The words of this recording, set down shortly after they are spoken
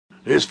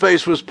His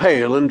face was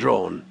pale and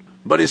drawn,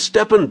 but his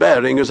step and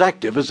bearing as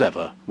active as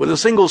ever. With a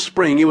single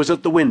spring he was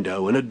at the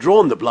window, and had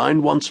drawn the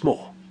blind once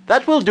more.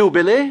 "That will do,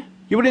 Billy.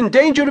 You were in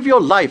danger of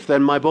your life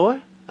then, my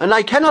boy, and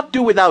I cannot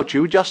do without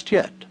you just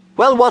yet.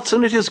 Well,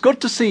 Watson, it is good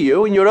to see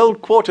you in your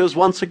old quarters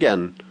once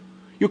again.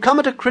 You come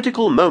at a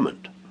critical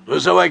moment."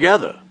 "So I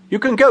gather." "You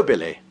can go,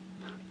 Billy.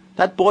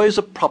 That boy is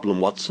a problem,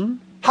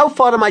 Watson. How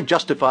far am I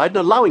justified in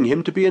allowing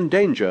him to be in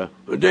danger?"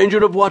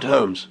 "Danger of what,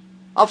 Holmes?"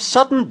 "Of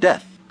sudden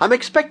death. I'm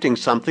expecting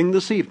something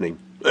this evening."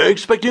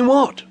 "Expecting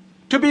what?"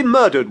 "To be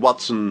murdered,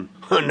 Watson."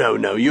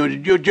 No,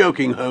 you're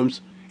joking,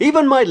 Holmes."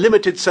 "Even my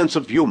limited sense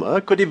of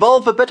humour could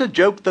evolve a better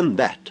joke than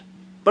that.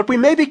 But we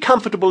may be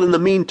comfortable in the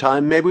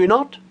meantime, may we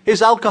not?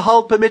 Is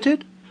alcohol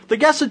permitted? The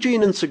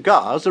gasogene and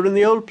cigars are in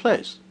the old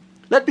place.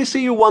 Let me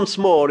see you once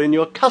more in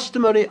your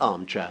customary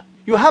armchair.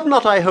 You have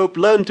not, I hope,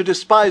 learned to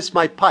despise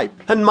my pipe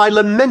and my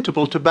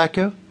lamentable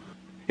tobacco.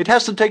 It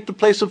has to take the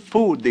place of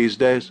food these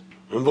days."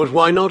 "But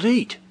why not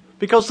eat?"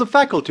 "Because the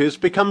faculties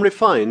become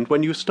refined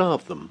when you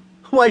starve them.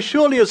 Why,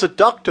 surely as a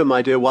doctor,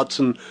 my dear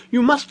Watson,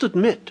 you must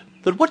admit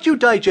that what you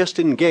digest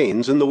in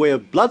gains in the way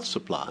of blood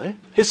supply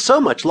is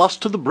so much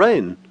lost to the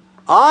brain.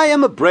 I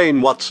am a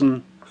brain,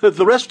 Watson.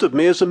 The rest of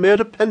me is a mere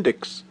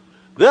appendix.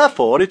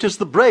 Therefore it is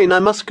the brain I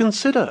must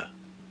consider."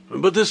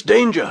 "But this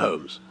danger,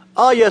 Holmes."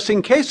 "Ah, yes,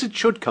 in case it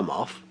should come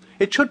off,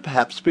 it should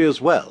perhaps be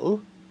as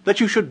well that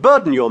you should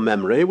burden your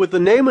memory with the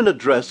name and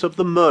address of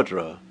the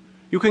murderer.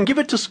 You can give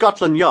it to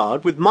Scotland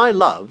Yard with my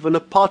love and a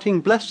parting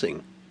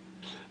blessing.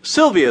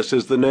 Silvius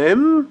is the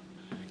name.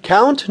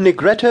 Count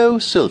Negretto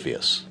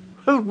Silvius.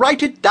 Oh,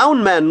 write it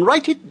down, man,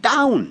 write it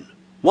down.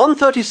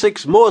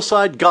 136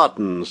 Moorside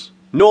Gardens,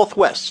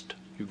 northwest.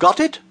 You got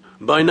it?"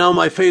 By now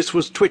my face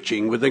was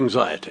twitching with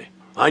anxiety.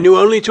 I knew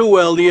only too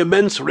well the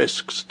immense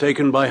risks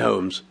taken by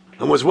Holmes,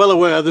 and was well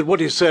aware that what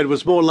he said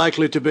was more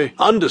likely to be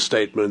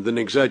understatement than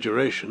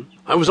exaggeration.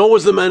 I was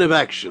always the man of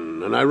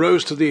action, and I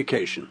rose to the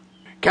occasion.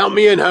 "Count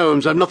me in,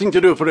 Holmes. I've nothing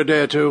to do for a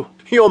day or two."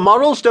 "Your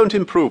morals don't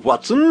improve,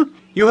 Watson.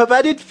 You have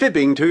added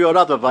fibbing to your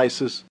other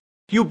vices.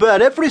 You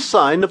bear every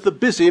sign of the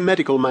busy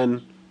medical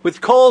man,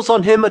 with calls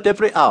on him at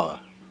every hour."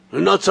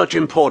 "Not such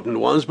important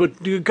ones, but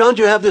can't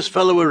you have this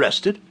fellow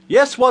arrested?"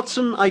 "Yes,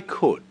 Watson, I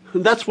could.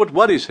 That's what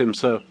worries him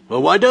so."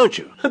 "Well, why don't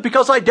you?"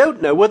 "Because I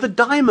don't know where the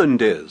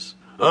diamond is."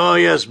 "Oh,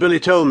 yes, Billy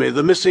told me,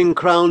 the missing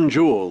crown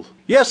jewel."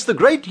 "Yes, the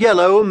great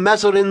yellow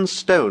Mazarin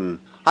stone.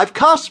 I've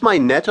cast my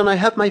net and I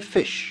have my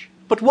fish.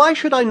 But why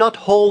should I not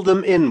haul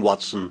them in,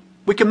 Watson?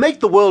 We can make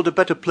the world a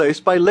better place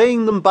by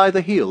laying them by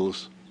the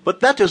heels. But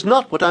that is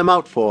not what I'm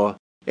out for.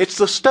 It's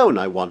the stone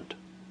I want."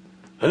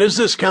 "And is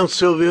this Count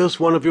Silvius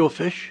one of your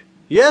fish?"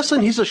 "Yes,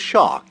 and he's a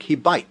shark. He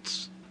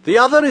bites. The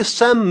other is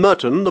Sam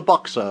Merton, the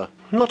boxer.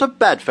 Not a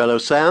bad fellow,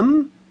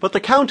 Sam, but the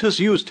Count has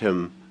used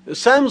him.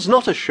 Sam's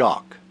not a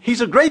shark.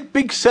 He's a great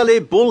big silly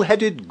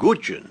bull-headed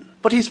gudgeon.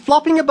 But he's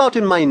flopping about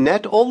in my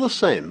net all the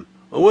same."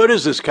 "Where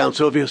is this Count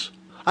Silvius?"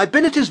 "I've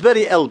been at his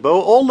very elbow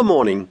all the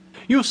morning.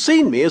 You've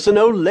seen me as an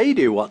old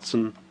lady,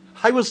 Watson.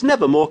 I was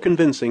never more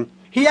convincing.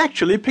 He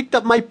actually picked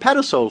up my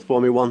parasol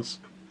for me once,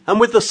 and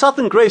with the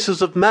southern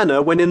graces of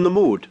manner when in the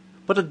mood,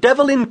 but a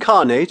devil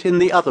incarnate in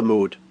the other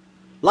mood.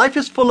 Life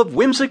is full of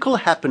whimsical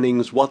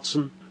happenings,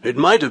 Watson." "It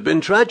might have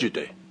been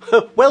tragedy."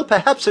 "Well,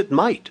 perhaps it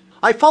might.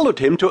 I followed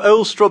him to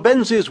old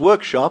Strabenzi's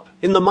workshop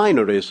in the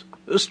Minories.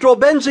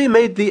 Strabenzi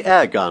made the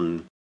air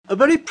gun. A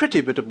very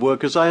pretty bit of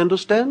work, as I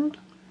understand.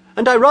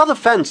 And I rather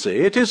fancy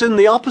it is in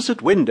the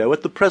opposite window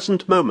at the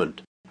present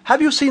moment.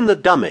 Have you seen the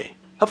dummy?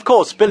 Of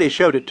course, Billy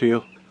showed it to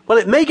you. Well,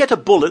 it may get a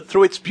bullet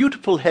through its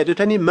beautiful head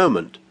at any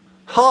moment.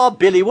 Ah,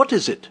 Billy, what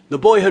is it?" The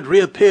boy had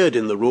reappeared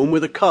in the room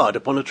with a card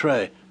upon a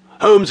tray.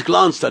 Holmes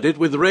glanced at it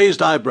with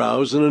raised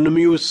eyebrows and an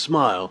amused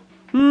smile.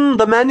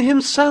 The man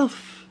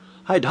himself.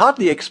 I'd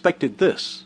hardly expected this.